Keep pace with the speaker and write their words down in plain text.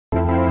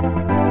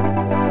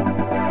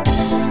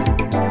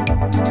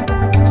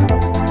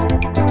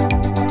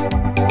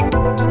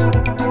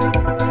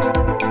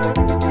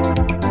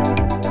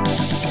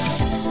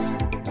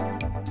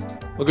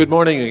Well, good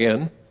morning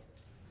again.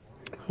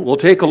 We'll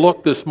take a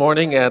look this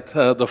morning at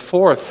the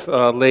fourth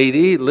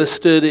lady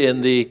listed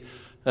in the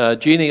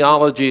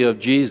genealogy of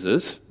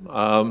Jesus,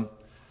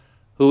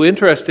 who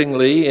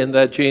interestingly in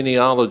that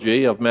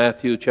genealogy of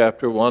Matthew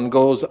chapter 1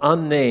 goes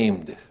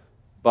unnamed.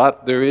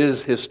 But there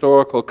is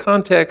historical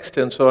context,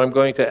 and so I'm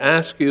going to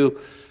ask you,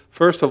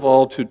 first of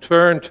all, to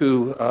turn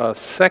to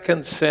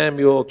 2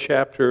 Samuel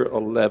chapter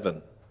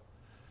 11.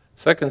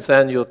 2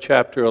 Samuel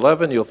chapter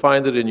 11, you'll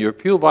find it in your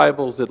pew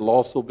Bibles. It'll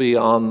also be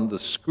on the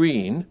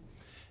screen.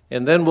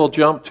 And then we'll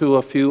jump to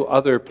a few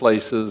other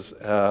places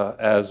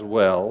as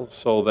well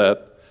so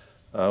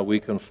that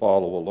we can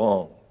follow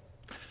along.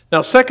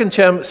 Now,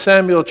 2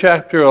 Samuel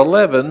chapter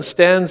 11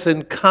 stands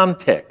in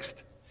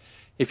context.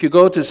 If you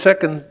go to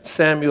 2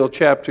 Samuel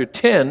chapter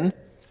 10,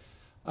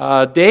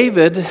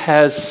 David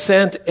has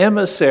sent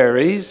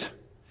emissaries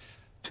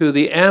to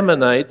the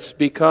Ammonites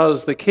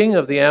because the king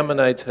of the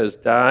Ammonites has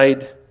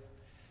died.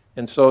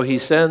 And so he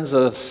sends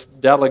a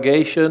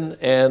delegation,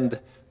 and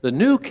the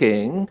new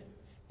king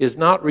is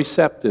not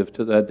receptive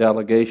to that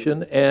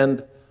delegation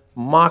and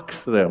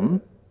mocks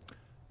them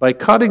by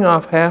cutting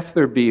off half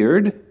their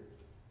beard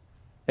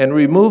and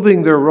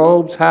removing their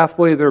robes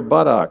halfway their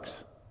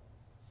buttocks.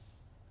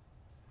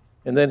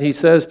 And then he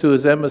says to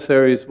his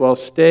emissaries, well,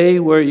 stay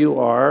where you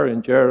are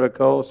in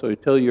Jericho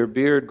until your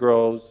beard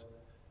grows,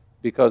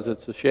 because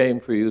it's a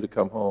shame for you to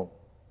come home.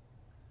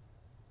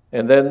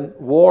 And then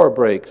war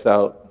breaks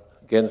out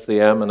against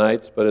the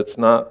Ammonites, but it's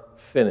not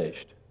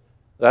finished.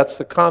 That's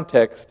the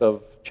context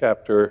of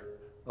chapter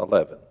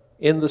 11.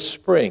 In the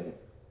spring,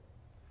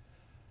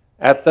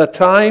 at the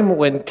time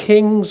when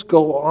kings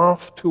go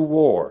off to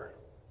war,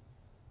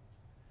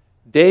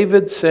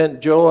 David sent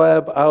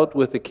Joab out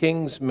with the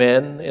king's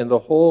men and the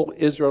whole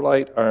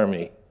Israelite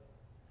army.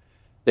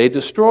 They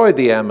destroyed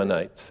the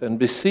Ammonites and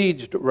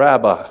besieged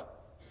Rabbah,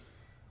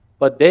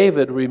 but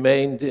David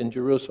remained in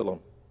Jerusalem.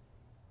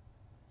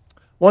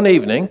 One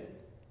evening,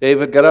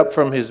 David got up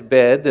from his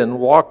bed and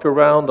walked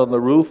around on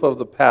the roof of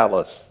the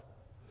palace.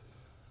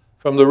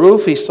 From the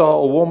roof, he saw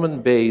a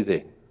woman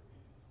bathing.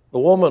 The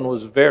woman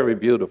was very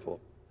beautiful,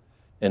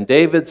 and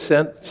David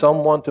sent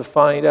someone to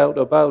find out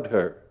about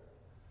her.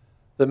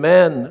 The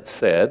man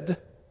said,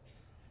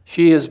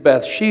 she is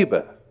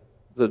Bathsheba,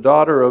 the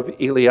daughter of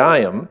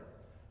Eliam,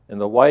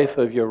 and the wife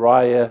of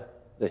Uriah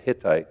the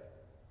Hittite.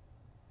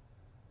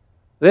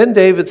 Then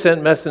David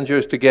sent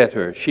messengers to get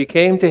her. She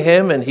came to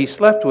him, and he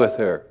slept with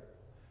her.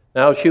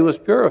 Now she was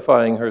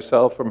purifying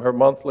herself from her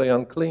monthly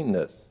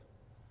uncleanness,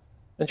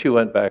 and she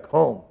went back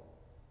home.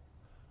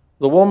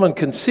 The woman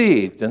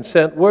conceived and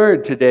sent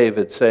word to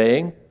David,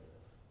 saying,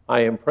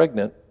 I am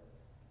pregnant.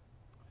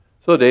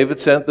 So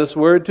David sent this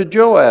word to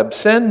Joab,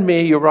 send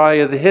me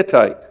Uriah the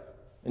Hittite.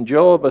 And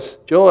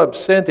Joab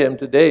sent him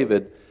to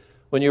David.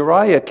 When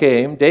Uriah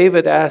came,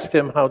 David asked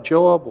him how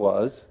Joab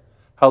was,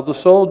 how the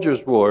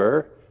soldiers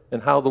were,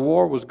 and how the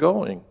war was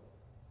going.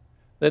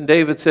 Then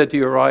David said to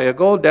Uriah,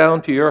 go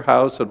down to your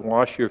house and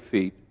wash your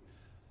feet.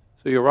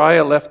 So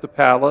Uriah left the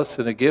palace,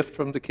 and a gift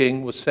from the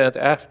king was sent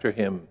after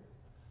him.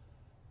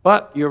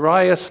 But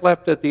Uriah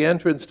slept at the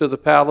entrance to the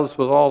palace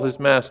with all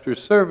his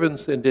master's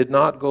servants and did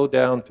not go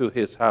down to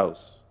his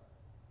house.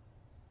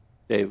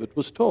 David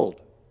was told,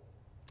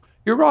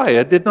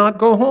 Uriah did not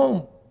go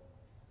home.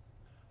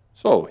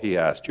 So he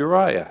asked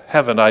Uriah,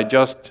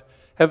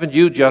 haven't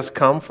you just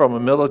come from a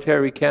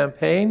military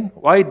campaign?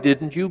 Why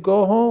didn't you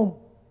go home?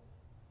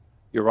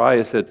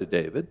 Uriah said to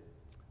David,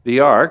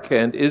 the ark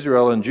and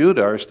Israel and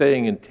Judah are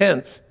staying in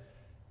tents,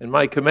 and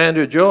my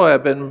commander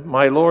Joab and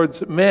my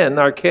lord's men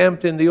are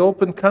camped in the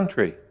open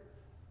country.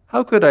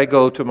 How could I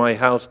go to my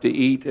house to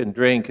eat and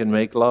drink and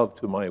make love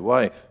to my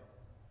wife?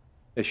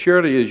 As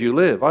surely as you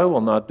live, I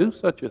will not do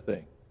such a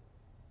thing.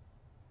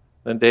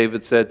 Then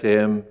David said to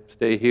him,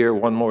 stay here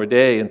one more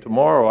day, and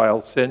tomorrow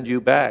I'll send you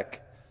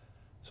back.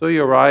 So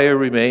Uriah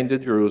remained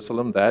in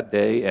Jerusalem that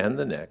day and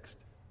the next.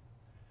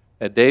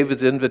 At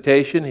David's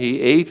invitation,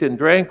 he ate and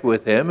drank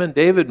with him, and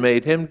David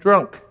made him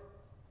drunk.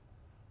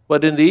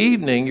 But in the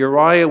evening,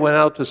 Uriah went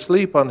out to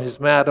sleep on his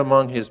mat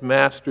among his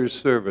master's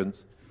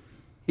servants.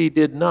 He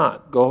did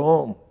not go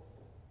home.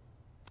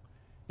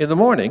 In the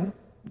morning,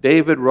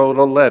 David wrote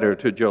a letter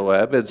to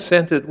Joab and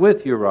sent it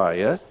with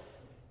Uriah.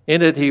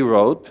 In it he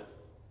wrote,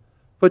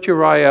 put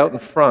Uriah out in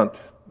front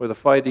where the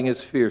fighting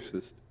is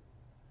fiercest.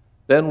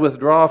 Then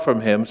withdraw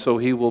from him so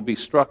he will be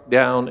struck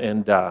down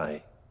and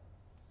die.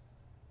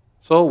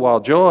 So while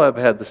Joab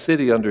had the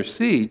city under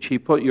siege, he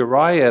put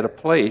Uriah at a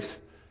place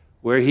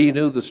where he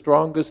knew the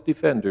strongest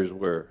defenders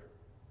were.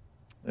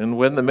 And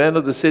when the men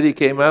of the city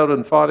came out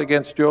and fought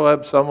against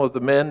Joab, some of the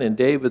men in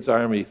David's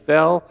army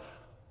fell.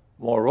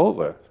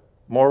 Moreover,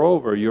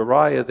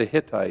 Uriah the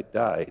Hittite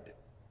died.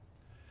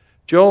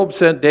 Joab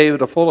sent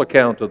David a full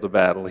account of the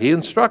battle. He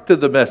instructed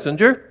the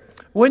messenger,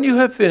 when you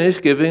have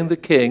finished giving the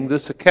king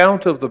this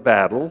account of the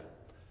battle,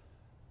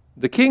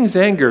 the king's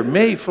anger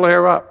may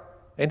flare up.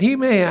 And he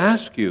may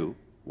ask you,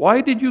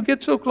 why did you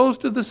get so close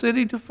to the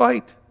city to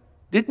fight?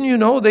 Didn't you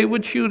know they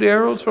would shoot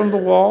arrows from the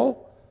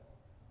wall?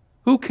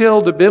 Who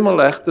killed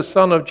Abimelech, the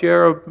son of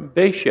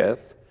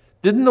Jerubbesheth,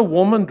 Didn't a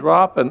woman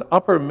drop an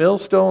upper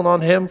millstone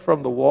on him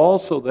from the wall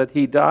so that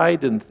he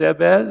died in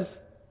Thebez?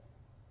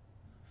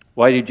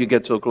 Why did you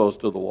get so close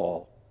to the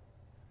wall?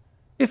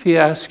 If he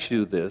asks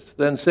you this,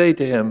 then say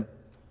to him,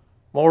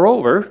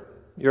 moreover,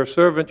 your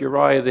servant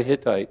Uriah the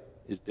Hittite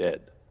is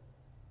dead.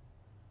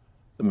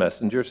 The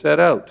messenger set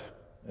out,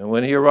 and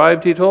when he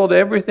arrived, he told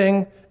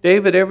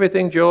David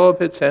everything Joab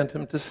had sent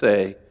him to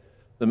say.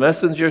 The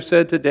messenger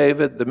said to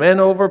David, the men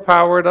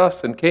overpowered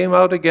us and came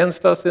out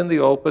against us in the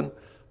open,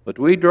 but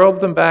we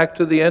drove them back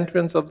to the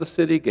entrance of the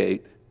city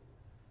gate.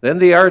 Then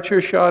the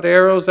archers shot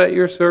arrows at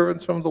your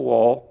servants from the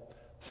wall.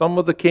 Some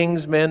of the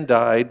king's men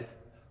died.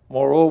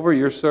 Moreover,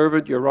 your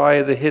servant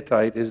Uriah the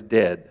Hittite is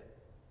dead.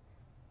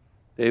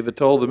 David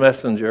told the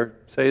messenger,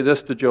 say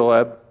this to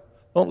Joab,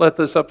 don't let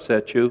this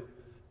upset you.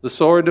 The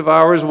sword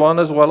devours one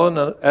as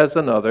well as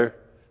another.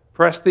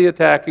 Press the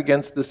attack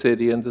against the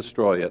city and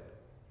destroy it.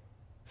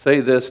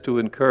 Say this to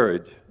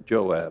encourage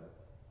Joab.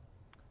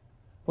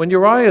 When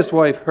Uriah's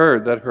wife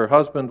heard that her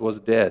husband was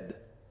dead,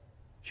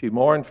 she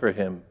mourned for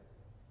him.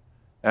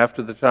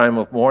 After the time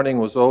of mourning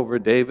was over,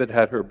 David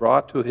had her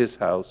brought to his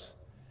house,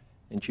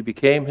 and she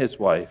became his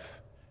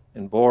wife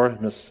and bore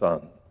him a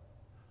son.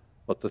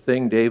 But the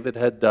thing David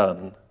had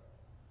done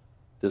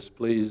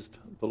displeased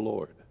the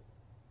Lord.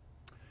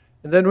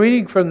 And then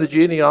reading from the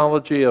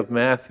genealogy of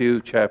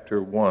Matthew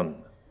chapter 1.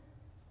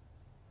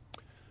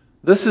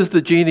 This is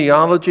the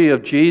genealogy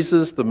of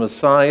Jesus, the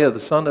Messiah, the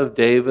son of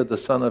David, the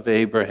son of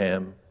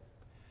Abraham.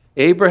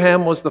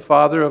 Abraham was the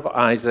father of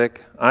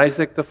Isaac,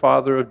 Isaac the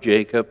father of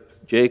Jacob,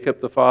 Jacob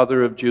the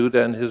father of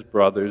Judah and his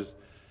brothers,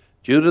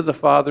 Judah the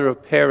father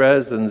of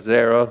Perez and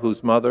Zerah,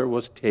 whose mother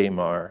was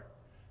Tamar,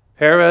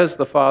 Perez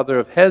the father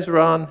of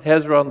Hezron,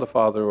 Hezron the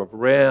father of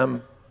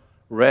Ram,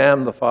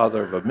 Ram the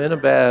father of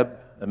Amminadab,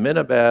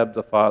 Amminadab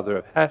the father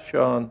of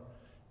Nahshon,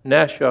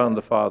 Nahshon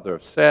the father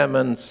of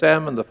Salmon,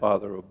 Salmon the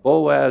father of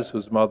Boaz,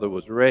 whose mother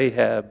was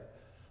Rahab,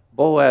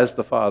 Boaz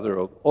the father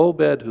of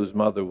Obed, whose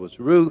mother was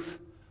Ruth,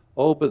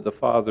 Obed the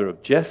father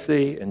of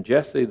Jesse, and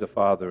Jesse the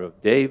father of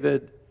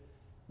David.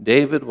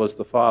 David was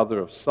the father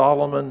of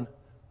Solomon,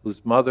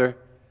 whose mother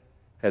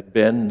had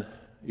been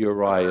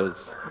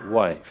Uriah's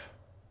wife.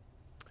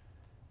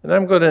 And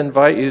I'm going to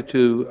invite you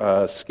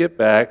to skip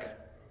back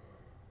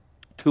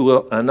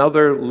to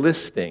another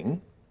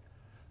listing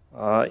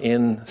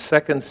in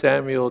 2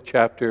 Samuel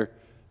chapter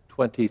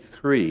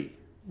 23.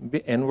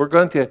 And we're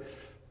going to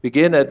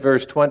begin at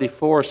verse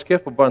 24,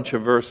 skip a bunch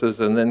of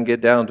verses, and then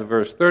get down to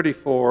verse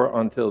 34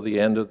 until the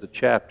end of the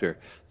chapter.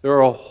 There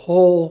are a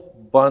whole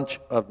bunch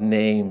of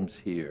names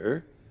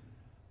here.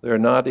 They're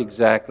not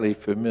exactly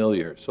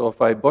familiar. So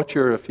if I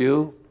butcher a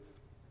few,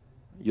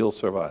 you'll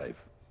survive.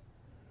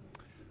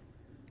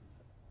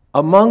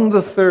 Among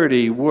the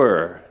 30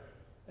 were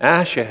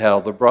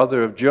Ashahel, the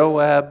brother of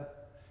Joab,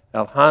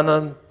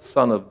 Elhanan,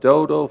 son of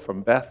Dodo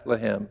from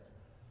Bethlehem,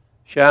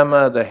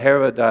 Shammah the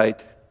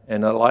Harodite,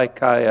 and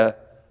Elikiah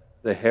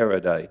the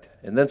Harodite.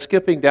 And then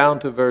skipping down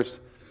to verse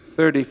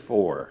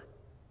 34.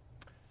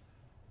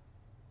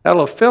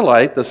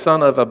 Eliphelite, the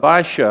son of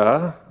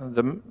Abishah,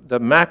 the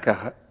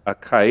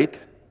Maachite,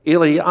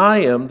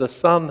 Eliam, the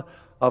son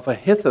of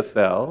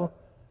Ahithophel,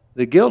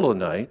 the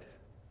Gilonite,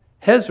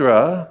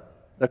 Hezrah,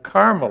 the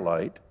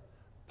Carmelite,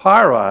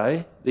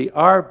 Parai, the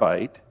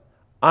Arbite,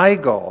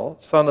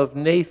 Igal, son of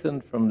Nathan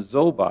from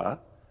Zobah,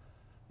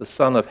 the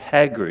son of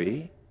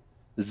Hagri,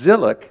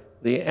 Zilach,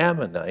 the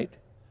Ammonite,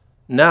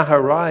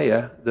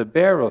 Nahariah, the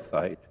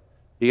Beerothite,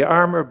 the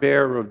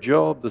armor-bearer of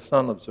Job, the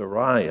son of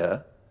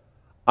Zariah,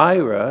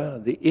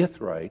 Ira, the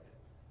Ithrite,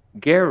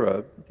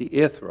 Gareb, the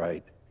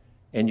Ithrite,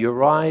 and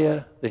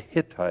Uriah, the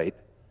Hittite.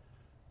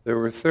 There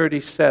were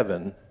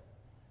 37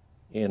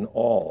 in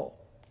all.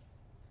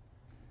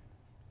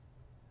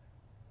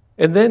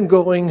 And then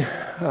going,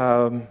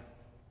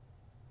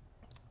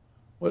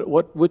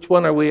 which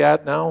one are we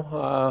at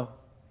now?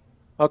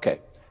 Okay.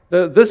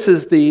 This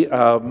is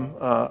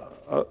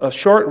a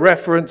short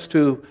reference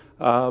to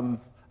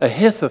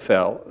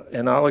Ahithophel,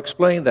 and I'll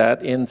explain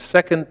that in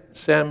 2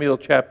 Samuel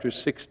chapter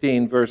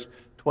 16, verse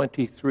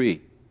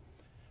 23.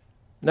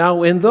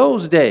 Now, in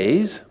those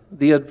days,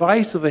 the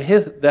advice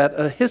that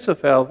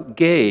Ahithophel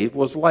gave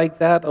was like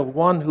that of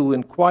one who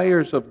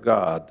inquires of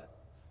God.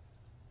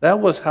 That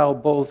was how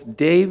both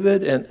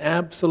David and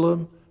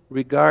Absalom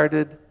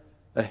regarded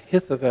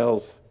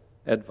Ahithophel's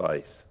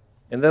advice.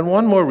 And then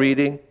one more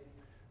reading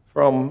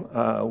from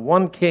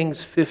 1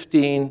 Kings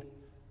 15,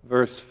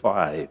 verse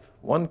 5.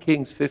 1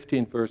 Kings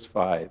 15, verse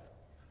 5.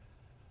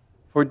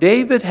 For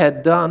David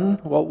had done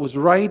what was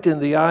right in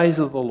the eyes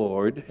of the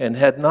Lord, and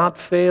had not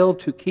failed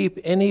to keep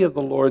any of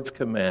the Lord's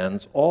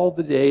commands all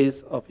the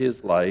days of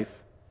his life,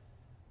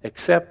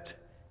 except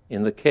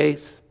in the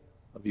case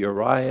of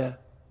Uriah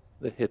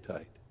the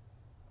Hittite.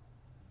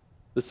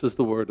 This is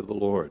the word of the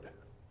Lord.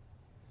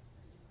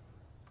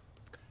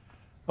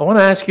 I want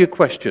to ask you a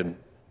question,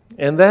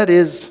 and that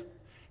is,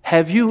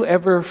 have you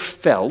ever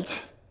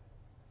felt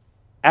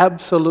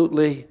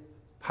absolutely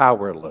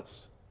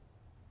powerless?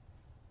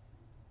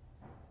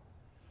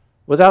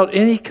 Without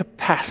any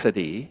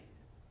capacity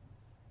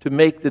to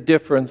make the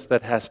difference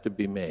that has to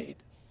be made.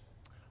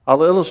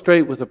 I'll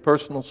illustrate with a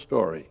personal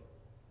story.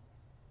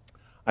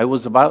 I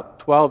was about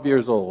 12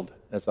 years old,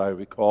 as I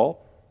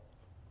recall.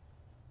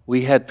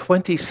 We had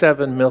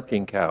 27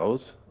 milking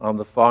cows on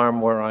the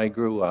farm where I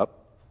grew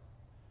up.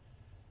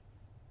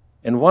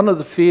 And one of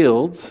the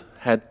fields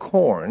had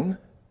corn,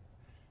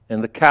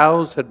 and the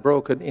cows had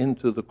broken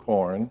into the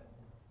corn.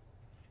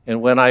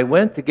 And when I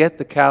went to get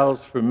the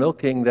cows for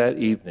milking that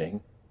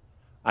evening,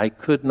 I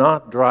could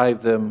not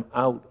drive them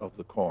out of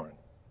the corn.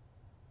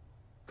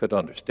 Could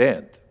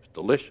understand, it was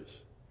delicious.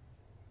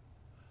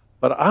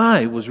 But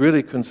I was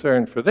really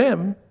concerned for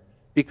them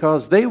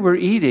because they were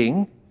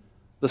eating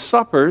the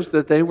suppers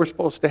that they were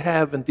supposed to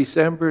have in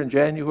December and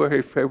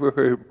January,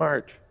 February,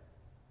 March.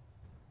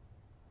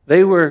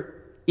 They were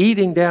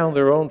eating down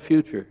their own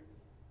future.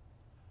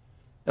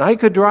 And I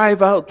could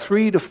drive out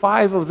 3 to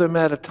 5 of them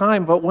at a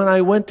time, but when I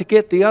went to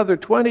get the other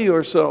 20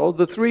 or so,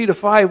 the 3 to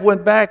 5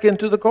 went back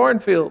into the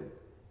cornfield.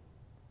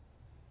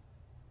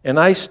 And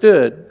I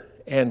stood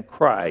and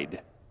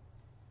cried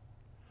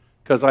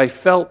because I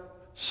felt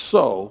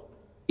so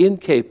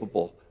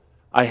incapable.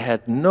 I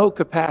had no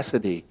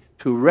capacity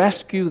to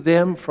rescue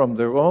them from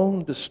their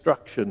own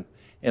destruction,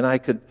 and I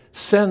could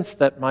sense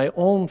that my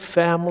own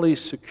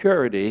family's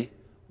security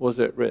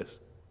was at risk.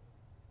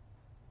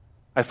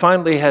 I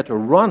finally had to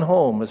run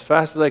home as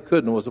fast as I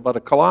could, and it was about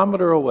 1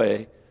 kilometer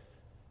away,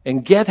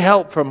 and get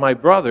help from my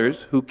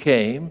brothers who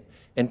came,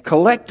 and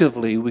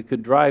collectively we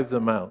could drive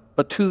them out.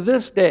 But to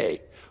this day,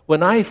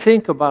 when I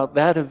think about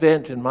that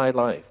event in my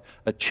life,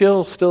 a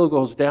chill still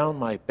goes down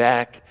my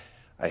back.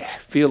 I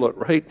feel it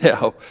right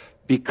now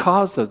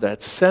because of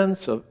that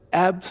sense of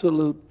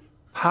absolute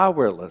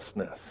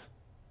powerlessness.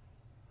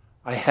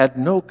 I had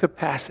no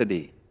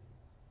capacity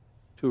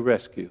to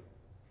rescue.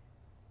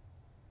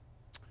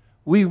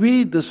 We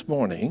read this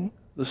morning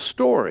the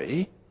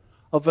story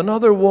of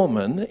another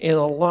woman in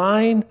a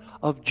line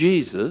of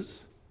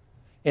Jesus,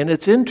 and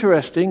it's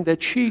interesting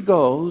that she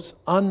goes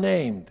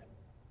unnamed.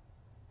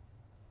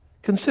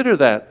 Consider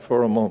that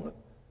for a moment.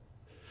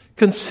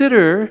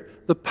 Consider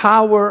the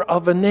power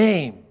of a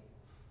name.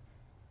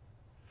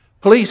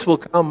 Police will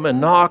come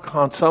and knock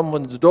on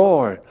someone's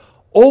door.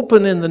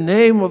 Open in the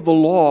name of the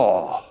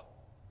law.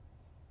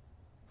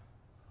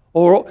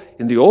 Or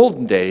in the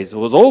olden days, it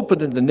was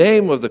open in the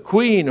name of the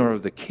queen or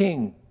of the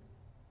king.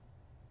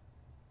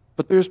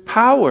 But there's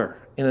power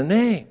in a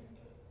name.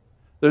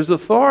 There's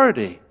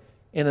authority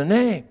in a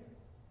name.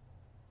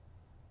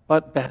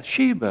 But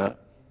Bathsheba,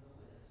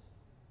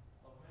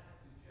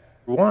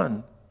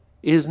 1,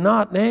 is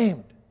not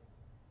named.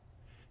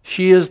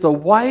 She is the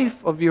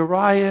wife of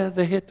Uriah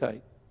the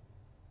Hittite.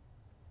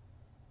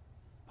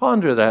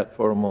 Ponder that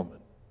for a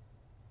moment.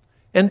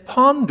 And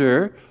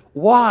ponder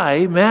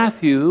why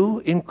Matthew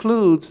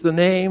includes the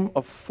name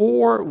of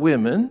 4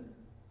 women,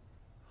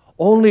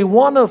 only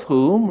one of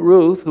whom,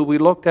 Ruth, who we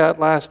looked at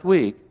last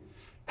week,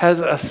 has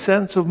a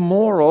sense of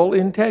moral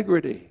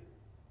integrity.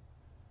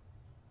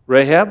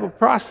 Rahab, a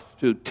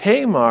prostitute.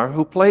 Tamar,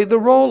 who played the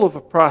role of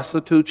a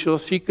prostitute so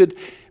she could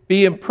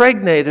be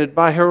impregnated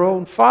by her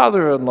own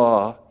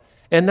father-in-law.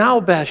 And now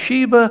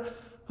Bathsheba,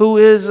 who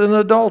is an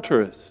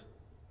adulteress.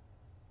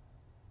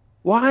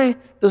 Why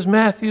does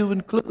Matthew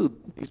include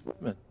these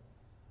women?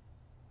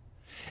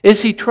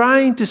 Is he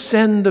trying to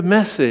send a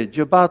message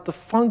about the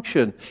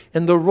function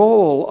and the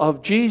role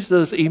of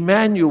Jesus,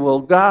 Emmanuel,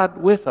 God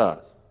with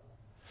us?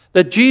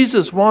 That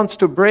Jesus wants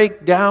to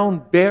break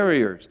down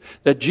barriers.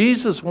 That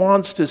Jesus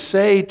wants to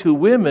say to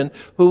women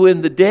who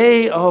in the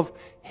day of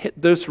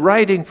this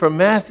writing from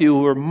Matthew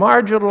were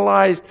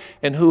marginalized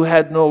and who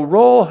had no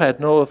role, had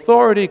no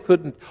authority,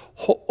 couldn't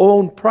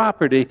own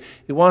property.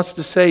 He wants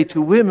to say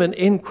to women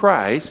in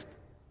Christ,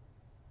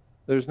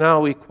 there's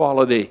now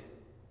equality.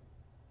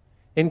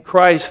 In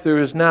Christ, there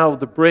is now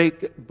the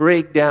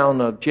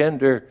breakdown of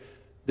gender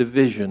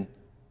division.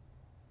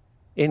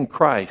 In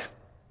Christ,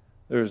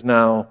 there is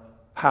now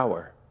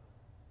power.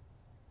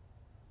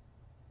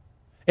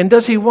 And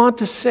does he want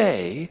to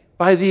say,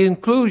 by the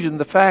inclusion,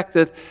 the fact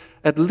that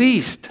at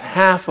least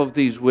half of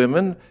these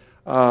women,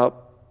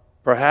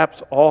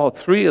 perhaps all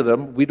 3 of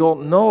them, we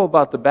don't know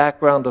about the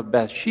background of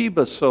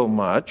Bathsheba so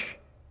much,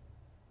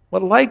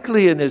 but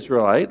likely an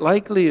Israelite,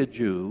 likely a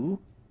Jew,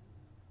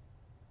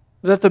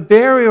 that the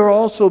barrier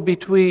also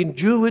between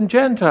Jew and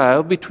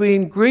Gentile,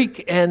 between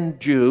Greek and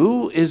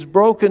Jew, is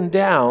broken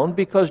down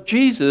because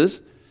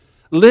Jesus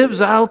lives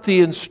out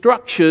the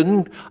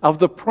instruction of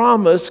the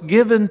promise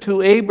given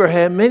to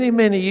Abraham many,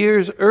 many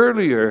years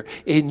earlier.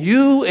 In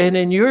you and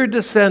in your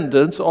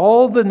descendants,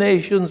 all the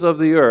nations of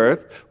the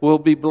earth will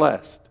be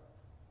blessed.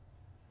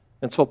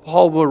 And so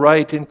Paul will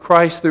write, in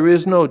Christ there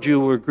is no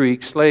Jew or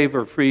Greek, slave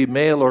or free,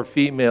 male or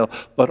female,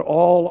 but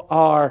all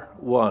are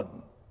one.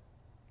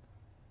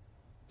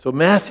 So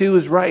Matthew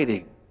is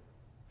writing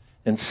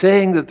and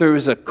saying that there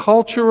is a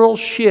cultural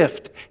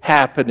shift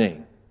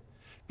happening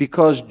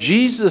because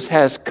Jesus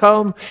has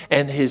come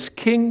and his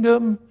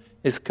kingdom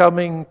is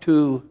coming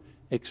to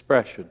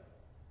expression.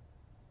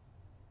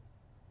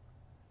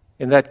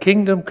 And that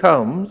kingdom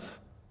comes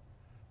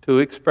to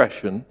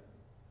expression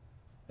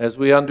as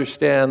we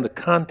understand the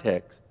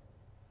context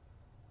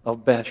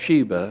of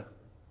Bathsheba,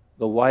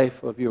 the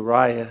wife of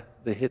Uriah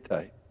the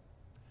Hittite.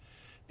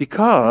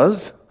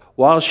 Because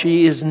while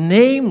she is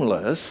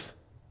nameless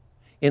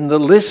in the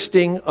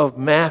listing of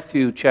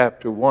Matthew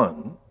chapter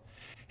 1,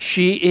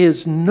 she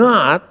is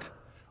not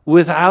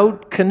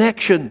without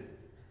connection.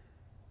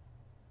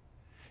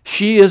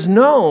 She is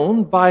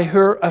known by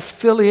her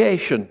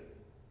affiliation.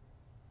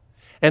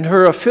 And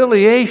her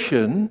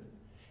affiliation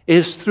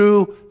is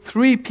through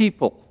three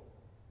people.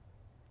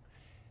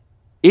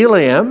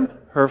 Eliam,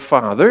 her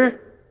father,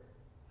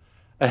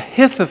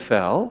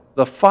 Ahithophel,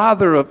 the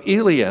father of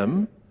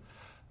Eliam,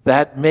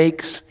 that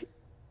makes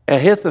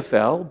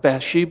Ahithophel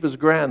Bathsheba's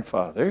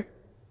grandfather,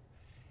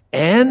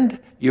 and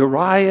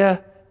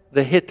Uriah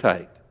the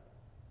Hittite,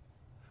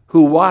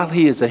 who, while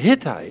he is a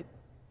Hittite,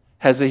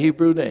 has a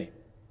Hebrew name.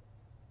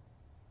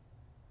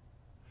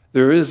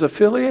 There is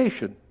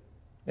affiliation,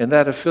 and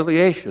that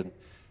affiliation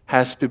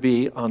has to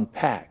be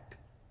unpacked.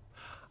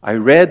 I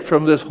read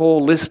from this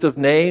whole list of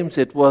names,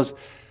 it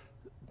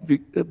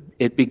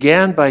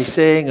began by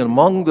saying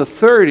among the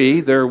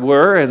 30 there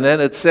were, and then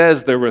it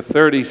says there were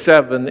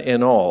 37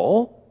 in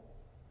all.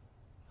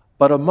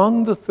 But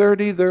among the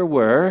 30 there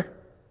were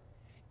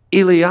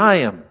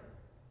Eliam,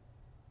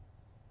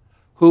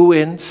 who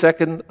in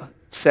 2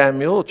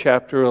 Samuel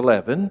chapter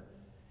 11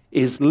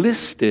 is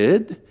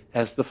listed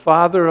as the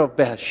father of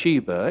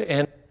Bathsheba.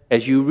 And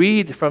as you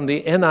read from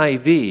the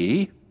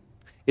NIV,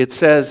 it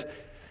says,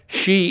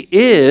 she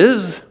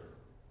is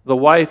the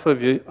wife of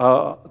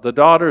the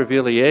daughter of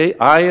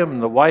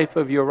Eliam, the wife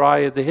of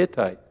Uriah the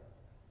Hittite.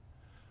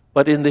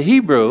 But in the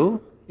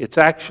Hebrew, it's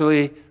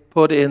actually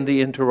put in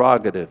the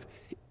interrogative.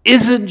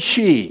 Isn't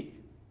she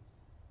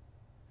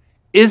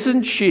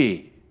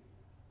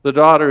the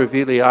daughter of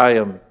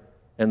Eliam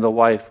and the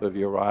wife of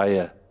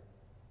Uriah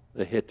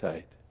the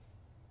Hittite?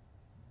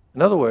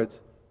 In other words,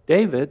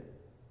 David,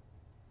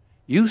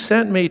 you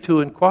sent me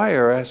to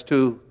inquire as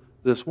to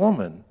this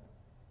woman,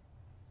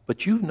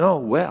 but you know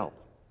well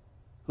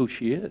who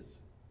she is.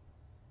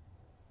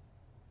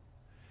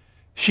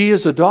 She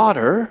is a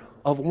daughter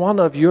of one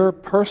of your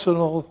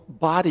personal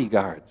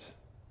bodyguards.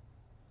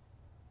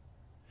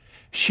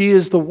 She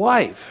is the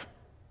wife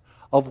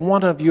of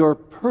one of your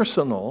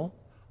personal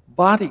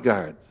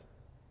bodyguards.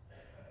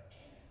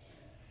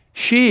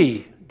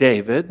 She,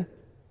 David,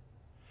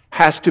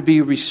 has to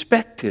be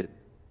respected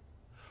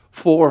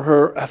for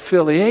her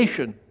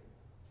affiliation.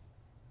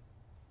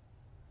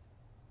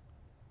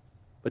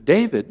 But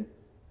David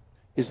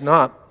is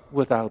not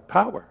without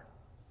power.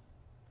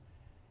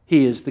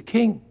 He is the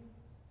king.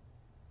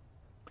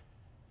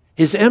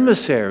 His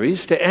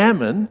emissaries to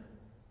Ammon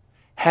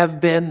have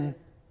been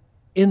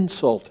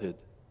insulted.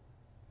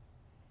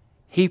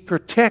 He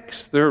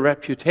protects their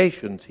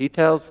reputations. He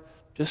tells,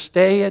 just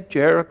stay at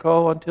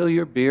Jericho until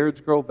your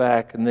beards grow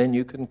back and then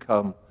you can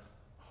come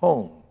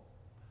home.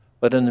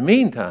 But in the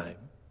meantime,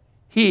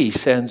 he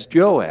sends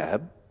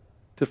Joab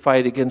to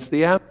fight against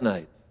the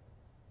Ammonites.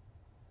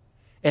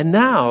 And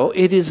now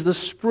it is the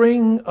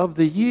spring of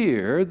the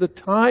year, the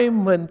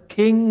time when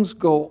kings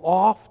go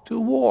off to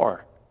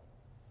war.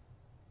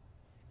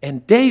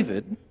 And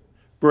David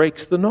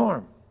breaks the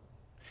norm.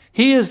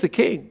 He is the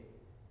king,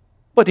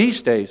 but he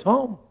stays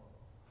home.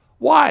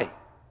 Why?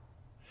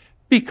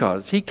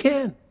 Because he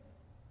can.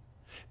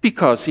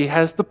 Because he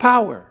has the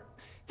power.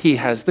 He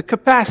has the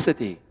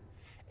capacity.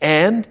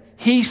 And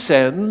he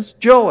sends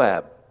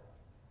Joab.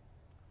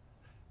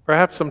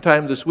 Perhaps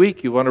sometime this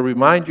week you want to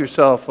remind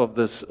yourself of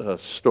this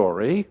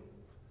story.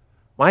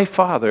 My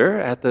father,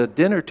 at the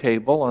dinner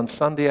table on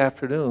Sunday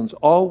afternoons,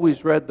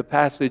 always read the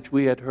passage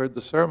we had heard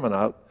the sermon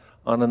out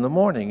on in the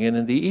morning. And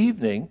in the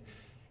evening,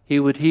 he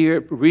would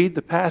read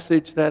the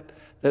passage that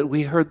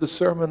we heard the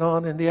sermon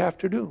on in the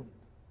afternoon.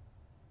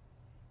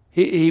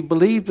 He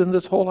believed in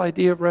this whole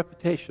idea of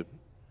repetition.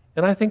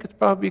 And I think it's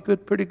probably a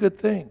pretty good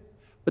thing.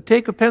 But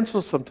take a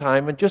pencil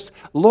sometime and just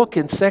look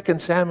in 2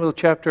 Samuel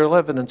chapter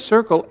 11 and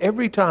circle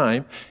every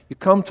time you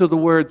come to the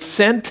word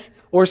sent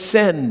or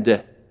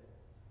send.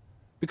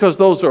 Because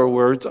those are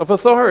words of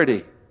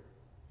authority.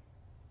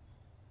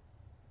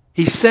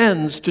 He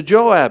sends to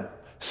Joab,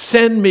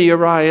 send me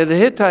Uriah the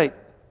Hittite.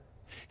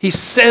 He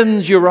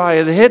sends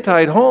Uriah the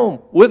Hittite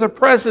home with a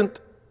present.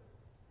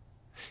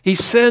 He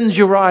sends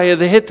Uriah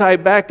the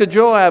Hittite back to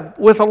Joab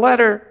with a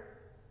letter.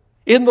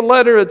 In the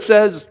letter it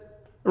says,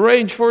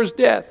 arrange for his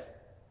death.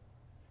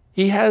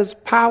 He has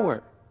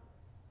power.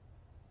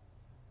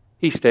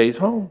 He stays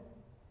home.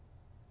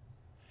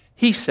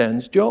 He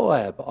sends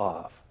Joab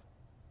off.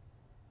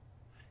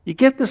 You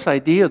get this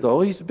idea, though,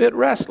 he's a bit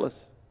restless.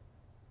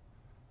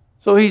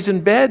 So he's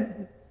in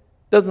bed,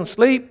 doesn't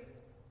sleep,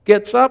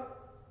 gets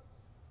up,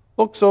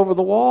 looks over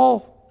the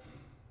wall.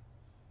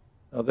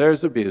 Now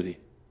there's a beauty.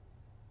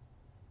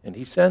 And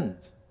he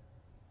sends.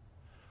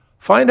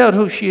 Find out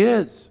who she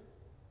is.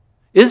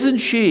 Isn't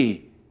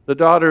she the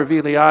daughter of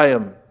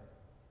Eliam?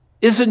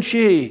 Isn't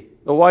she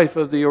the wife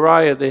of the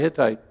Uriah the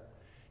Hittite?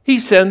 He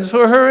sends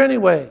for her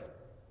anyway.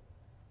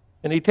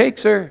 And he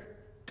takes her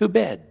to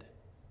bed.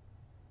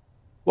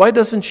 Why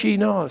doesn't she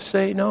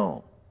say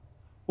no?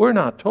 We're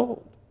not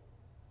told.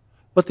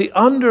 But the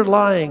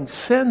underlying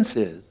sense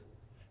is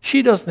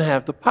she doesn't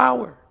have the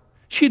power.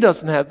 She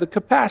doesn't have the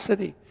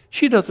capacity.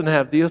 She doesn't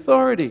have the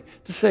authority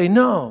to say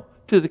no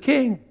to the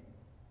king.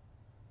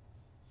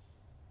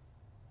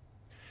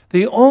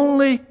 The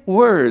only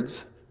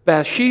words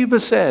Bathsheba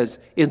says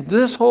in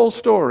this whole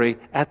story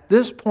at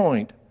this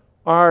point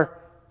are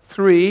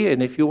three,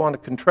 and if you want to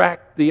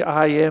contract the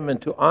I am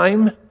into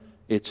I'm,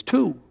 it's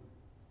two.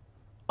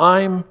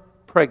 I'm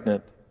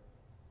pregnant.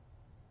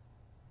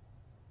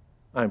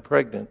 I'm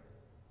pregnant.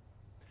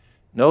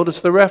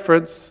 Notice the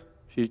reference.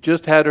 She's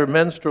just had her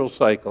menstrual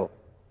cycle.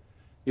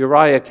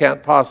 Uriah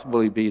can't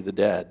possibly be the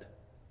dad.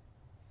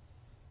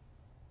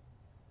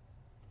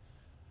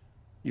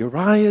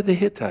 Uriah the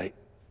Hittite,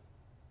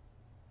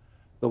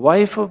 the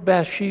wife of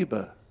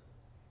Bathsheba,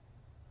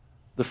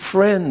 the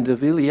friend of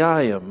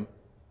Eliam,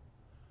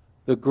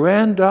 the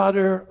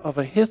granddaughter of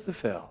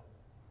Ahithophel.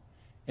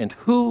 And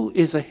who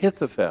is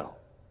Ahithophel?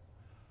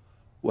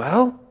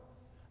 Well,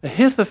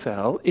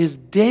 Ahithophel is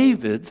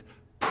David's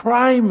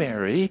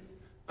primary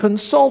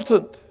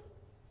consultant,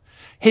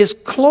 his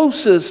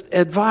closest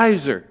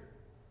advisor.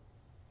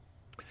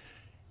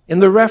 In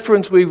the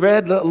reference we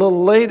read a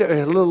little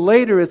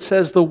later, it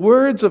says the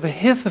words of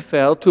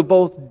Ahithophel to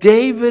both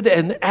David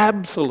and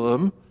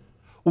Absalom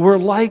were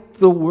like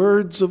the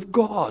words of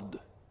God.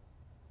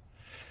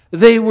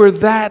 They were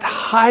that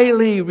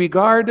highly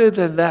regarded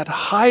and that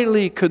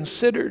highly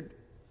considered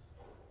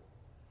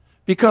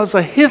because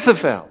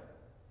Ahithophel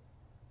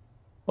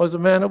was a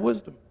man of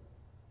wisdom.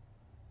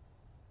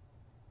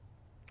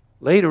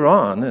 Later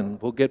on,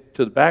 and we'll get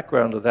to the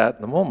background of that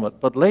in a moment,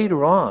 but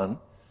later on,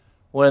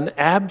 when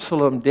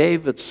Absalom,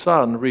 David's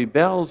son,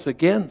 rebels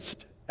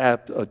against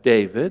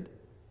David,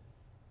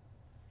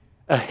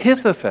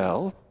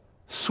 Ahithophel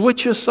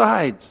switches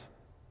sides.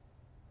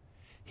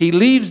 He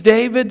leaves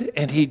David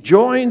and he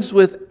joins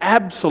with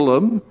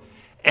Absalom,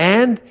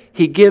 and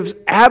he gives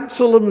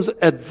Absalom's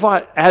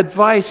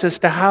advice as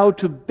to how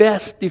to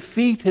best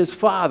defeat his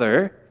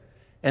father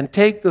and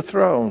take the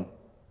throne.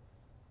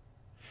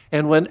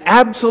 And when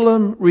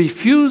Absalom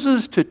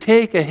refuses to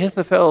take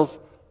Ahithophel's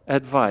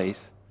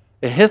advice,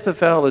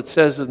 Ahithophel, it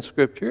says in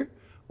Scripture,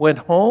 went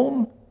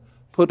home,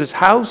 put his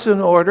house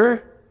in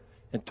order,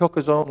 and took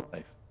his own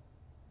life.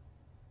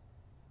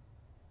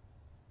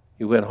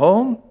 He went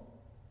home,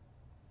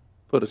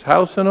 put his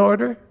house in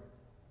order,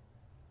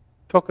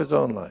 took his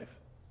own life.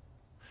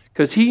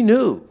 Because he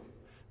knew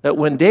that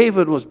when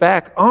David was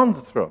back on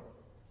the throne,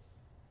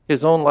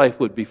 his own life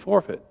would be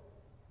forfeit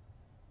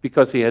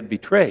because he had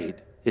betrayed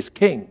his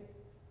king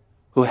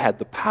who had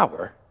the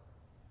power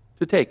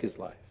to take his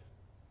life.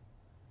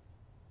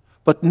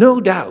 But no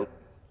doubt,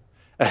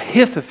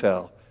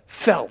 Ahithophel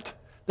felt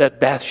that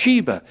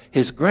Bathsheba,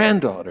 his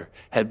granddaughter,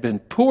 had been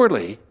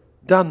poorly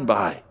done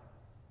by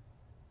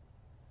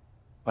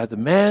the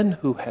man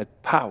who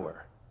had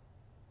power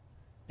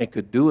and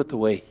could do it the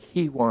way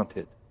he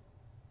wanted.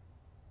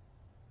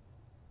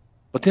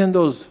 But then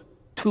those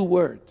two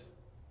words,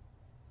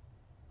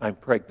 I'm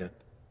pregnant.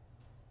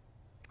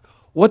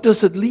 What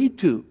does it lead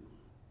to?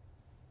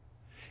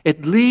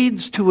 It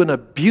leads to an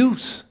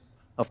abuse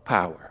of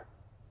power.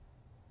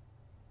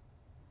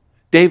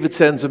 David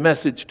sends a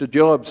message to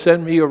Joab,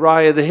 send me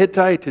Uriah the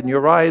Hittite, and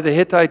Uriah the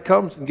Hittite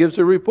comes and gives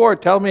a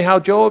report. Tell me how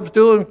Joab's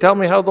doing, tell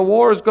me how the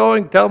war is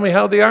going, tell me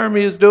how the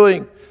army is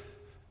doing.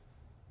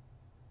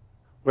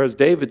 Whereas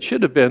David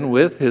should have been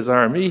with his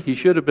army, he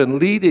should have been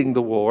leading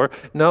the war.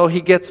 No,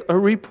 he gets a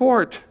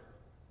report.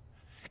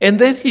 And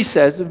then he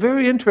says,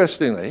 very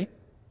interestingly,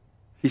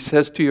 he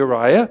says to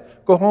Uriah,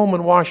 go home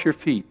and wash your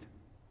feet.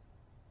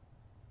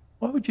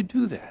 Why would you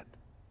do that?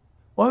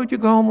 Why would you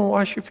go home and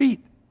wash your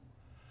feet?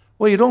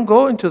 Well, you don't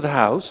go into the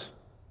house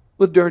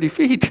with dirty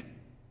feet.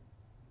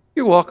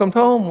 You're welcomed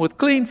home with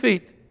clean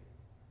feet.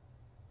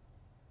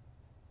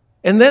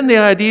 And then the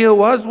idea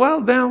was,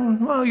 well,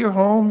 you're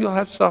home, you'll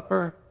have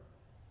supper,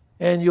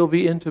 and you'll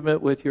be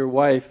intimate with your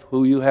wife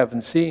who you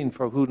haven't seen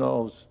for who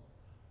knows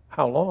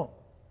how long.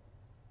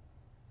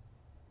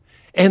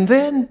 And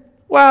then,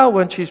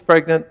 when she's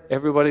pregnant,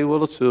 everybody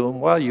will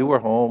assume, you were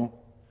home,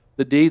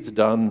 the deed's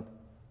done,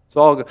 it's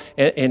all good.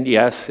 And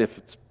yes, if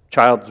it's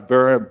child's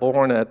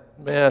born at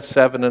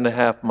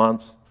 7.5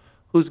 months,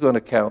 who's going to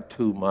count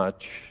too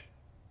much?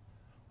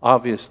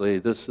 Obviously,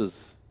 this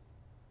is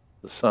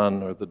the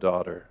son or the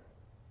daughter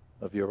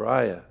of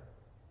Uriah.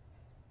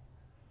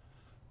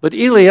 But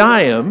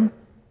Eliam,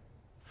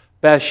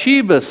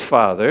 Bathsheba's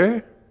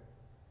father,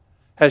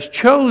 has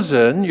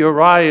chosen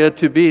Uriah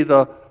to be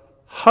the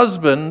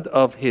husband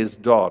of his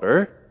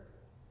daughter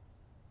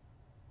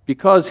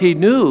because he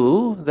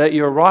knew that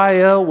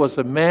Uriah was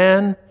a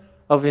man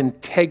of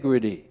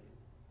integrity.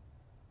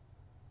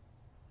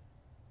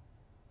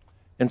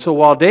 And so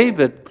while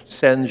David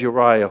sends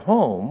Uriah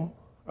home,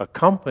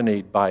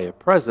 accompanied by a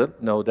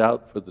present, no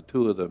doubt for the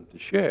two of them to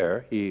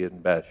share, he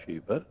and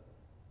Bathsheba,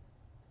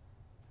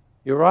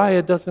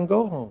 Uriah doesn't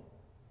go home.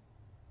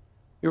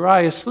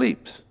 Uriah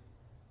sleeps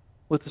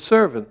with the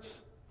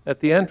servants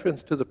at the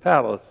entrance to the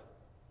palace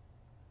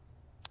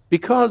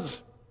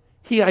because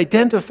he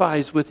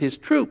identifies with his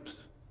troops.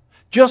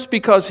 Just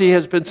because he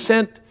has been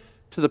sent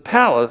to the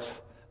palace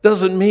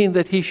doesn't mean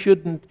that he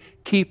shouldn't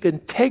keep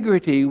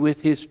integrity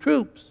with his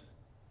troops.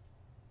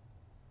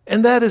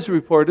 And that is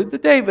reported to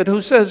David,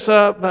 who says,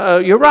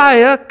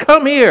 Uriah,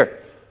 come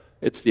here.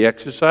 It's the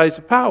exercise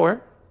of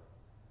power.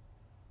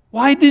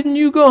 Why didn't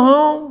you go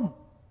home?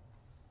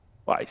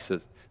 Why, he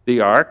says,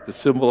 the ark, the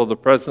symbol of the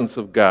presence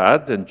of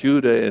God, and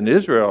Judah and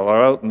Israel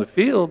are out in the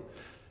field.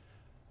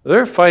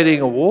 They're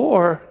fighting a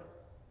war.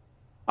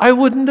 I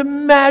wouldn't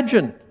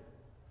imagine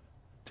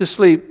to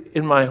sleep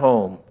in my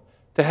home,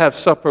 to have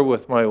supper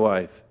with my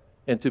wife,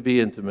 and to be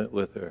intimate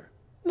with her.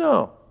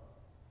 No.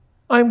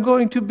 I'm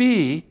going to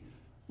be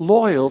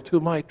loyal to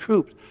my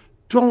troops.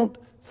 Don't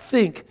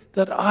think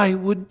that I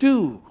would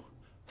do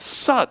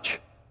such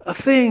a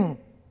thing.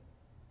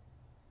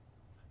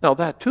 Now,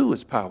 that too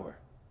is power,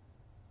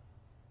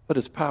 but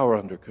it's power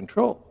under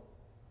control.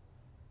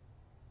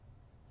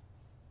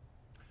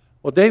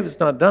 Well, David's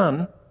not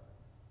done.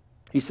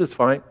 He says,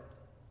 fine,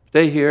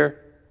 stay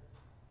here,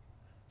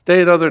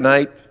 stay another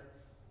night,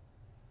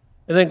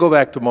 and then go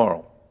back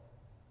tomorrow.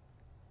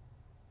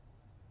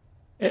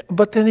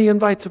 But then he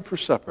invites him for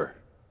supper.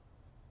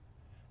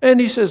 And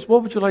he says,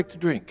 what would you like to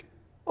drink?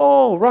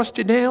 Oh,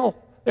 rusty nail.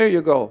 There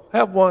you go.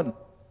 Have one.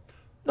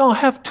 No,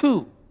 have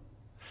two.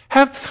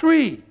 Have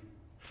three.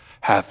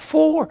 Have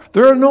four.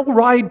 There are no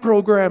ride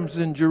programs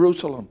in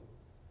Jerusalem.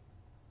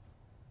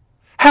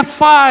 Have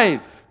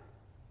five.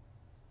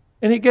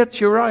 And he gets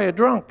Uriah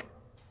drunk.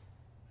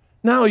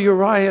 Now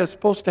Uriah is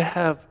supposed to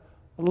have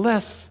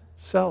less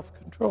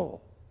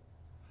self-control.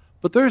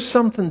 But there's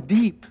something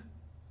deep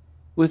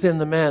within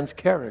the man's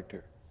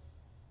character.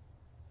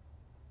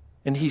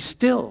 And he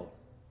still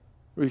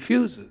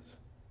refuses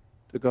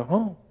to go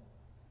home.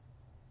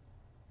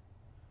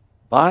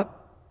 But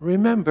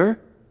remember,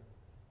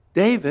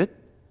 David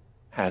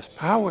has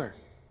power.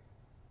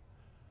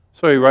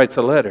 So he writes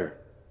a letter.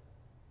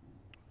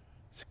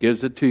 He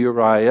gives it to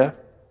Uriah.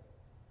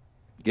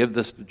 Give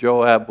this to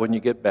Joab when you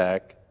get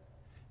back.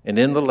 And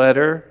in the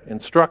letter,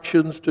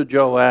 instructions to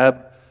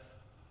Joab,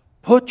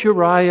 put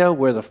Uriah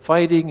where the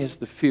fighting is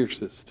the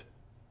fiercest.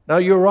 Now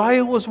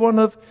Uriah was one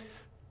of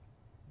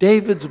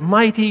David's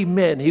mighty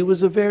men. He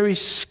was a very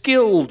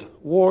skilled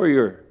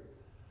warrior.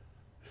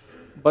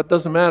 But it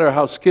doesn't matter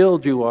how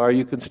skilled you are,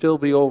 you can still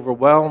be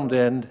overwhelmed,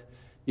 and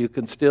you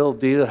can still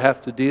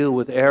have to deal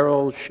with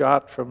arrows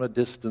shot from a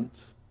distance.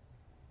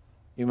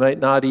 You might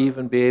not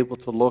even be able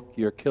to look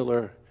your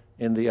killer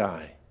in the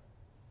eye.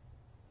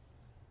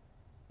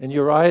 And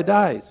Uriah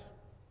dies.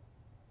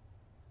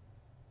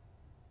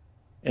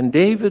 And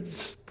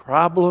David's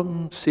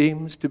problem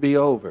seems to be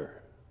over.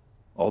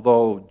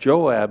 Although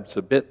Joab's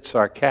a bit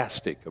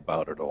sarcastic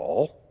about it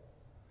all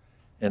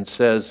and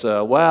says,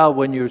 well,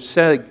 when you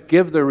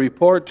give the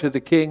report to the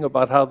king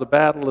about how the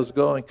battle is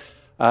going,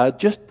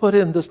 just put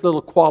in this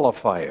little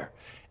qualifier.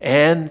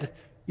 And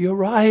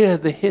Uriah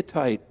the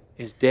Hittite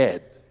is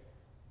dead.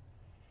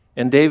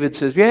 And David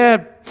says,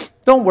 yeah,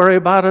 don't worry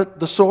about it.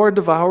 The sword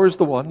devours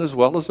the one as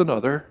well as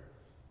another.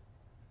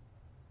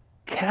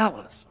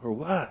 Callous or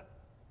what?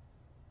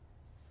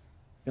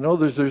 You know,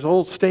 there's this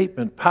old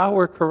statement,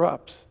 power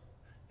corrupts.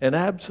 And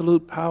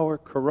absolute power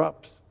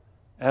corrupts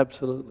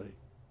absolutely.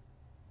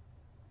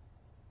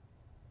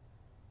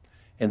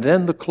 And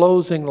then the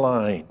closing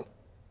line.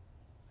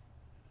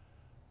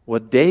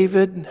 What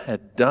David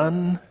had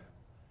done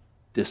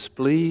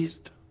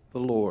displeased the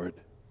Lord.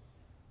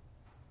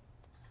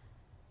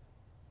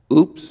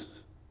 Oops.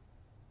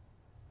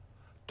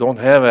 Don't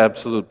have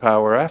absolute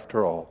power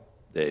after all,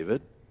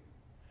 David.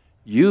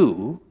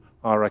 You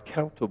are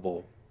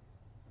accountable.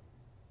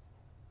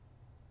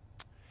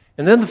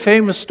 And then the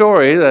famous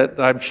story that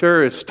I'm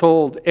sure is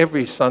told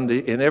every Sunday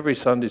in every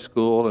Sunday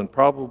school and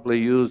probably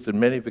used in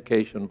many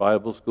vacation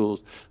Bible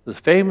schools, the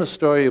famous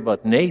story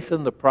about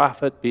Nathan the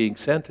prophet being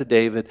sent to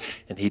David,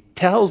 and he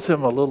tells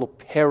him a little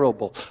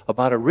parable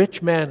about a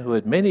rich man who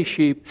had many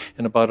sheep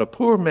and about a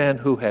poor man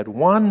who had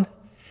one,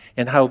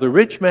 and how the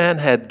rich man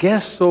had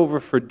guests over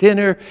for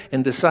dinner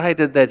and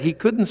decided that he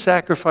couldn't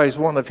sacrifice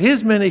one of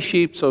his many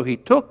sheep, so he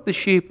took the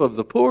sheep of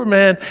the poor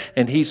man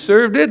and he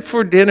served it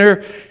for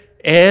dinner,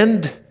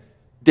 and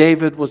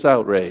David was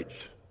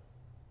outraged.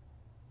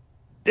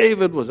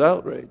 David was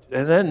outraged.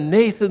 And then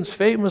Nathan's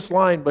famous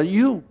line, but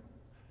you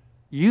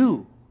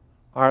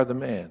are the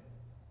man.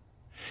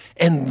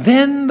 And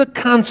then the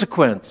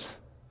consequence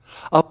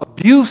of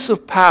abuse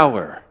of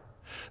power,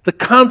 the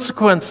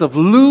consequence of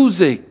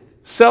losing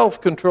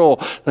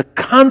self-control, the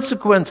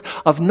consequence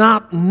of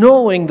not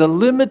knowing the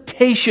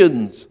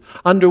limitations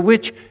under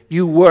which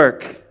you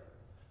work,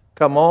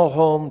 come all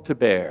home to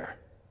bear.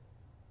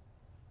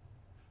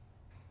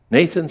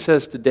 Nathan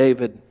says to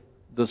David,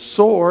 the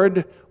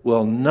sword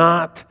will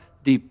not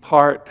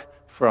depart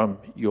from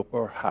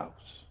your house.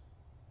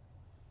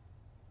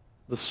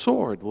 The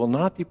sword will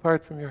not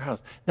depart from your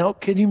house. Now,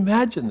 can you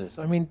imagine this?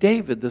 I mean,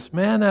 David, this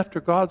man after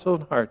God's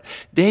own heart.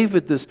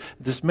 David,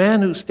 this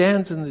man who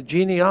stands in the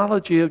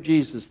genealogy of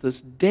Jesus.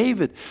 This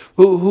David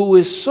who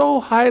is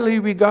so highly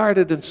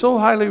regarded and so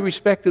highly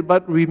respected.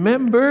 But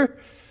remember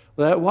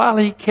that while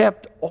he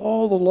kept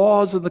all the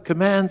laws and the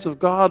commands of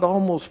God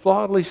almost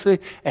flawlessly,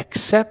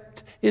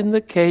 except in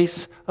the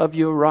case of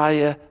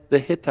Uriah the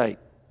Hittite.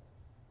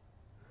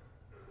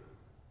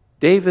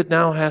 David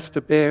now has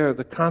to bear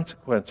the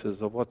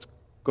consequences of what's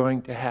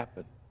going to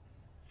happen.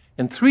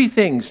 And three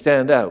things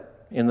stand out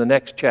in the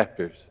next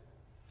chapters.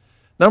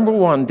 Number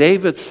one,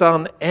 David's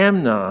son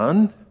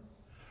Amnon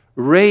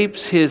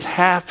rapes his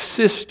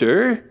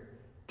half-sister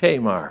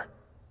Tamar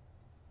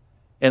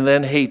and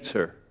then hates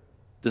her,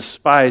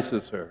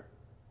 despises her.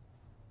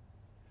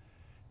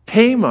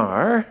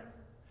 Tamar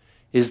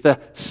is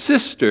the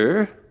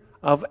sister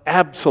of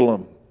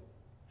Absalom.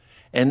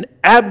 And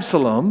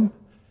Absalom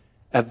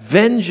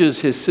avenges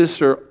his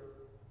sister's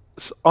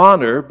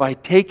honor by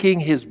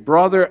taking his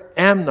brother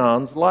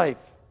Amnon's life.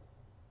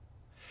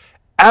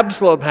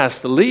 Absalom has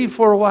to leave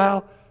for a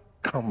while,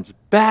 comes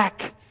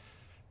back,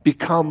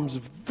 becomes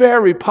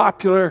very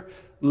popular,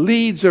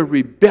 leads a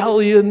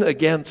rebellion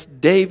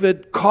against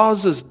David,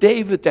 causes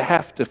David to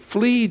have to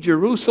flee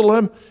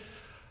Jerusalem.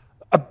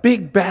 A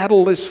big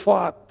battle is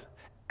fought.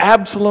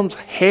 Absalom's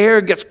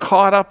hair gets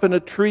caught up in a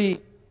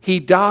tree. He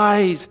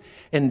dies.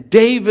 And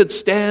David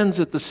stands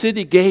at the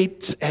city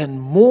gates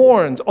and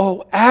mourns,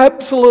 "Oh,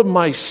 Absalom,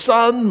 my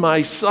son,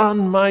 my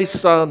son, my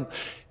son."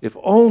 If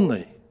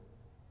only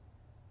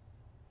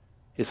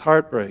his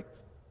heart breaks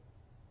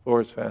for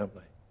his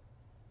family.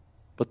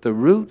 But the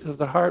root of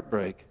the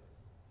heartbreak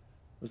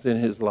was in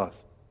his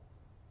lust.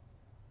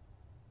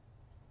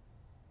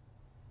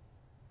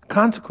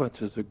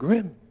 Consequences are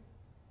grim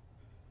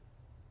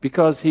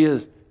because he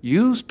has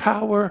used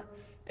power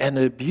and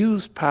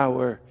abused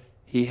power.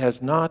 He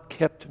has not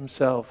kept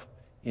himself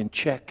in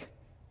check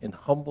and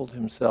humbled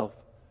himself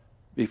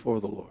before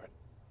the Lord.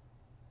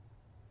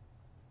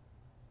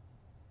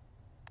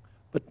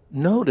 But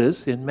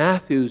notice in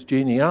Matthew's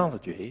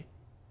genealogy,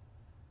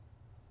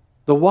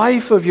 the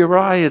wife of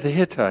Uriah the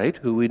Hittite,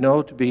 who we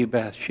know to be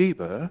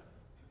Bathsheba,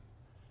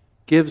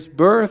 gives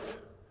birth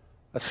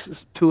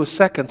to a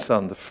second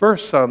son. The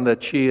first son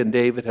that she and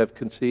David have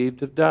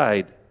conceived have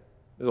died.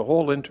 There's a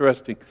whole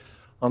interesting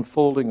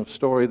unfolding of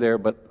story there,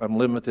 but I'm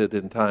limited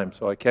in time,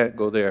 so I can't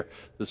go there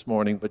this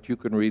morning, but you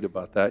can read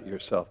about that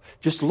yourself.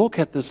 Just look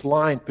at this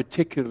line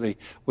particularly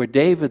where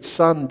David's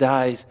son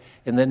dies,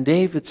 and then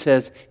David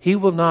says, "He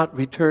will not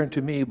return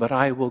to me, but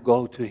I will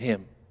go to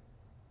him."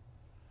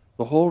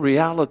 The whole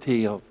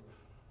reality of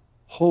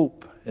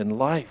hope and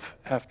life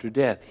after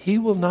death. He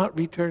will not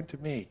return to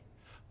me,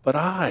 but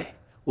I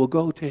will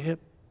go to him.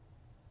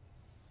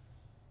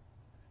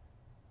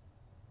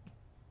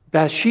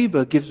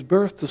 Bathsheba gives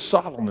birth to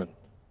Solomon.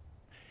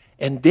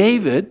 And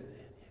David,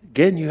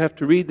 again, you have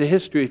to read the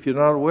history if you're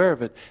not aware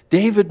of it.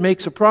 David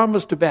makes a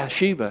promise to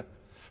Bathsheba.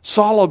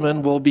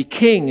 Solomon will be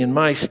king in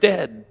my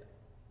stead.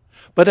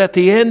 But at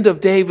the end of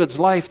David's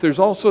life, there's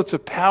all sorts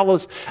of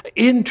palace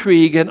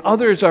intrigue, and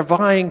others are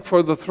vying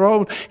for the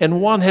throne,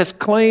 and one has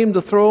claimed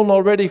the throne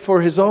already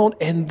for his own.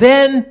 And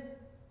then,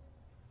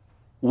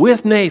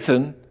 with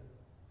Nathan,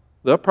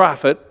 the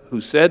prophet,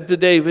 who said to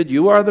David,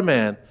 "You are the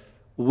man,"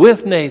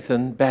 with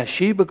Nathan,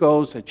 Bathsheba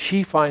goes and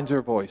she finds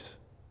her voice.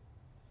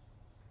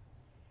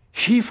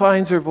 She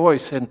finds her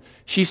voice and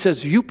she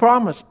says, "You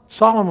promised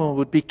Solomon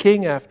would be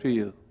king after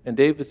you." And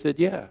David said,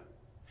 "Yeah."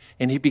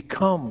 And he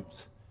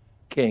becomes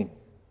king.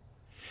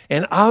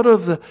 And out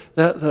of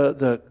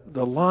the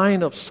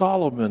line of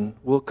Solomon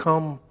will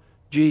come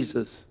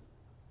Jesus.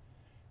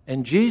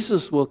 And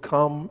Jesus will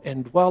come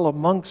and dwell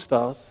amongst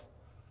us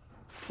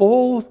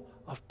full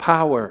of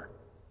power.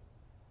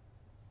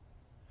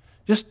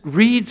 Just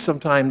read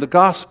sometime the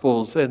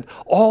Gospels and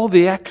all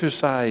the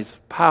exercise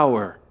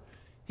power.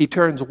 He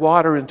turns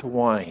water into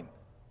wine.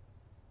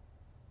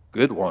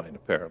 Good wine,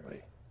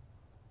 apparently.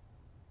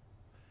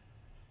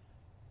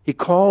 He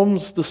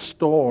calms the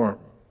storm.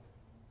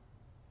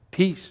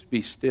 Peace,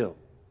 be still.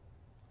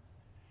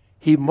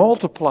 He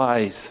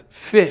multiplies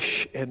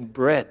fish and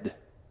bread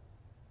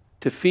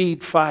to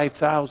feed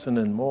 5,000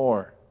 and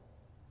more.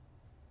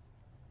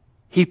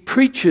 He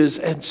preaches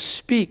and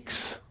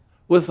speaks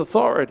with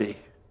authority.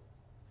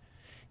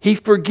 He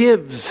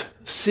forgives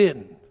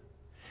sin.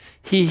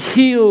 He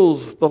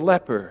heals the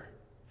leper.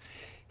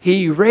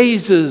 He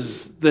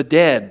raises the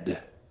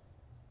dead.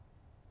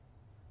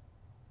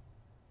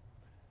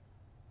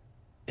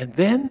 And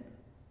then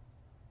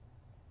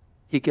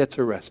he gets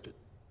arrested.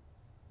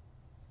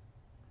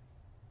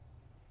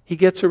 He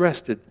gets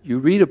arrested. You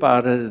read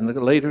about it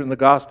later in the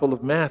Gospel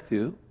of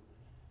Matthew.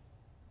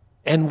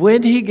 And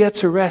when he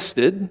gets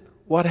arrested,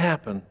 what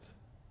happens?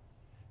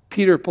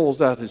 Peter pulls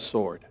out his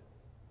sword.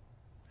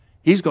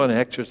 He's going to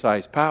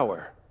exercise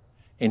power.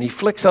 And he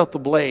flicks out the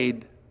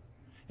blade,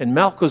 and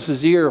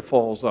Malchus's ear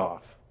falls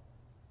off.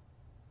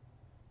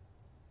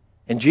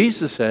 And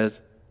Jesus says,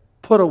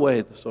 "Put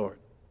away the sword."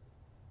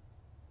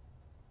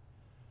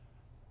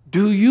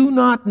 Do you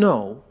not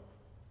know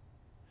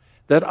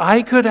that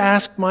I could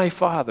ask my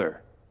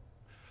Father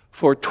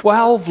for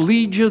 12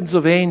 legions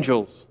of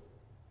angels,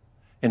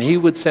 and he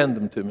would send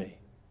them to me?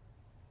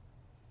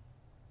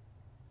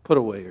 Put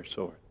away your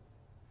sword.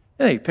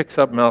 And he picks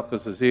up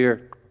Malchus's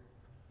ear.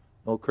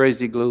 No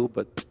crazy glue,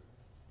 but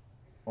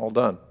all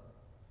done.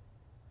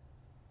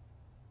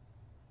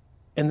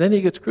 And then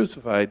he gets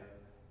crucified.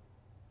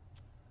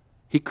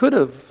 He could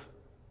have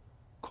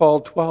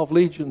called 12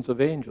 legions of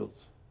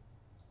angels.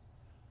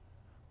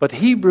 But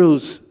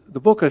the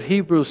book of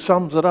Hebrews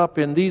sums it up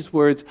in these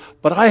words,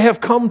 "But I have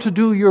come to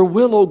do your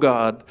will, O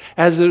God,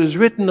 as it is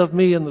written of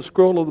me in the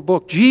scroll of the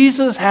book."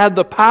 Jesus had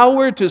the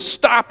power to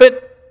stop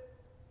it,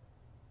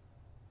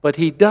 but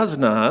he does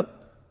not,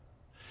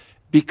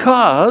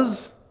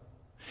 because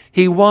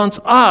he wants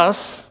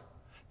us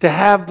to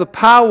have the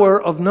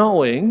power of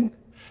knowing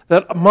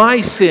that my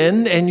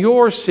sin and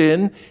your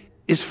sin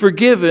is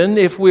forgiven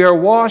if we are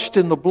washed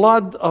in the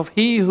blood of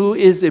He who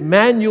is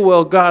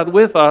Emmanuel, God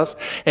with us,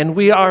 and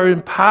we are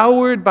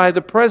empowered by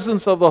the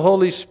presence of the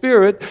Holy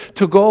Spirit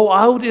to go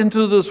out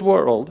into this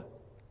world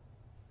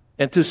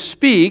and to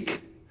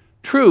speak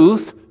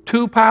truth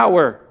to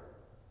power.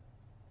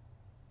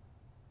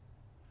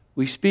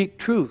 We speak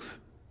truth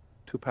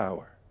to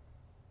power.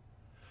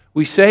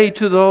 We say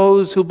to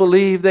those who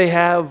believe they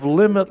have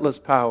limitless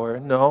power,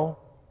 no,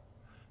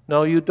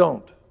 you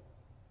don't.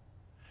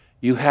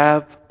 You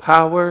have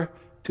power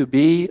to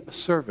be a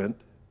servant,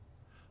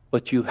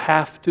 but you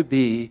have to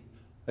be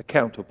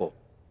accountable.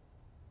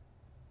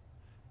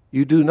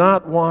 You do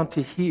not want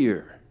to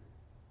hear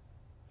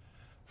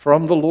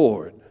from the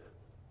Lord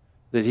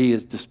that He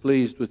is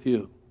displeased with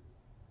you,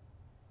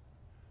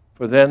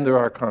 for then there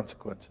are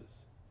consequences.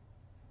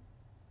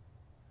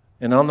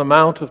 And on the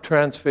Mount of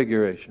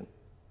Transfiguration,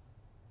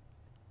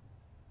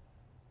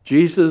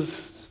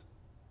 Jesus'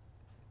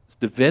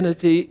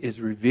 divinity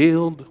is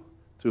revealed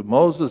through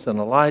Moses and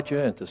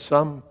Elijah and to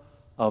some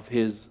of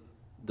his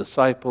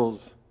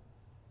disciples.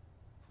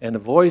 And a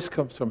voice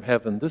comes from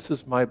heaven, "This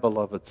is my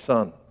beloved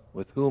Son,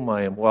 with whom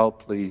I am well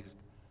pleased.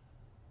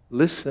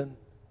 Listen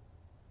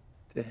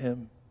to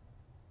him."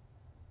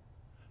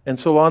 And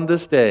so on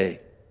this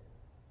day,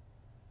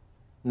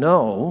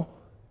 know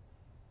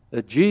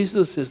that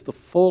Jesus is the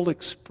full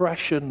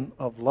expression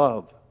of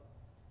love.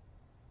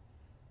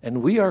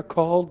 And we are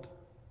called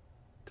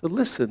to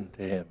listen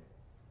to him.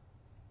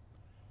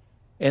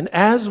 And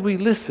as we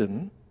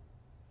listen,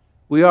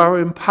 we are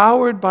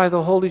empowered by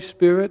the Holy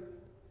Spirit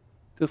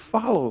to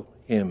follow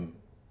him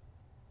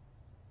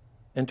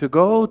and to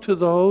go to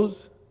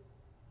those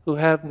who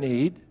have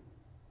need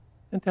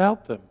and to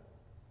help them.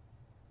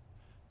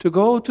 To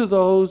go to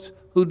those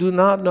who do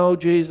not know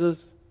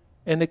Jesus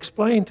and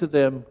explain to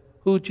them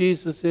who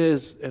Jesus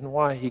is and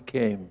why he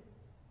came.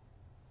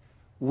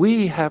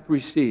 We have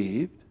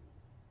received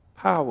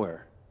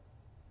power,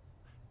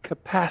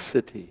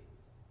 capacity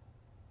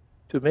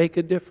to make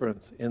a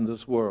difference in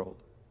this world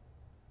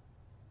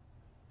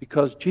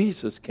because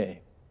Jesus came.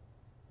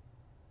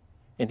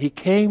 And he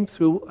came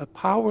through a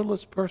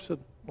powerless person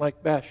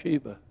like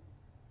Bathsheba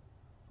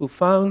who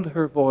found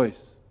her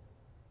voice.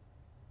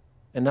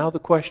 And now the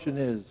question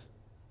is,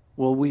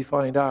 will we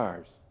find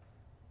ours?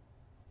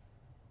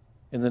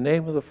 In the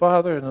name of the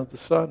Father, and of the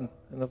Son,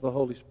 and of the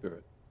Holy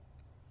Spirit.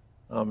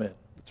 Amen.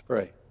 Let's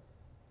pray.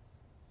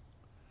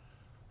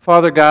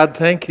 Father God,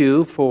 thank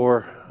you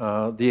for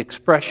the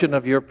expression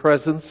of your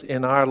presence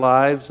in our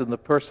lives in the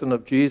person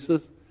of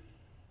Jesus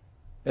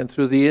and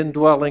through the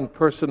indwelling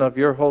person of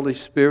your Holy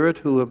Spirit,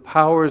 who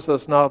empowers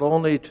us not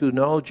only to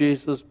know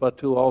Jesus but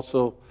to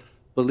also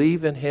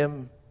believe in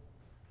him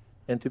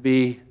and to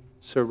be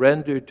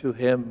surrendered to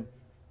him,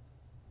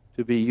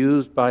 to be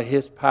used by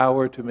his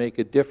power to make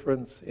a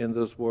difference in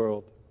this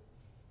world.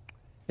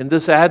 In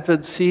this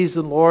Advent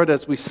season, Lord,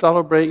 as we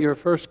celebrate your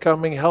first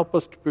coming, help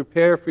us to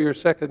prepare for your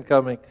second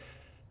coming.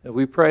 And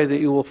we pray that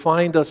you will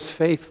find us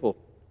faithful,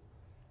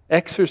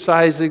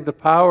 exercising the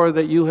power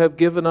that you have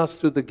given us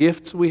through the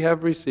gifts we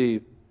have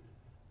received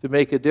to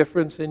make a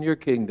difference in your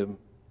kingdom,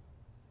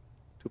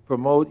 to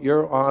promote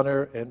your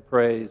honor and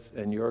praise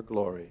and your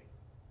glory.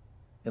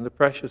 In the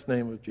precious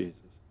name of Jesus.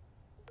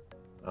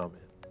 Amen.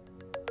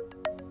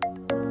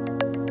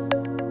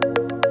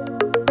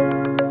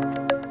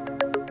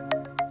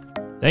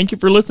 Thank you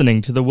for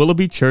listening to the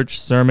Willoughby Church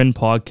Sermon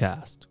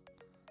Podcast.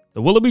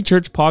 The Willoughby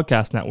Church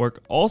Podcast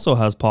Network also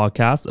has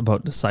podcasts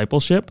about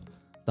discipleship,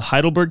 the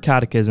Heidelberg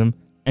Catechism,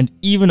 and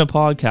even a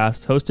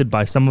podcast hosted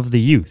by some of the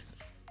youth.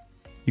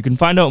 You can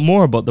find out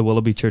more about the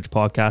Willoughby Church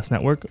Podcast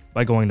Network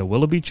by going to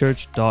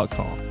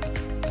willoughbychurch.com.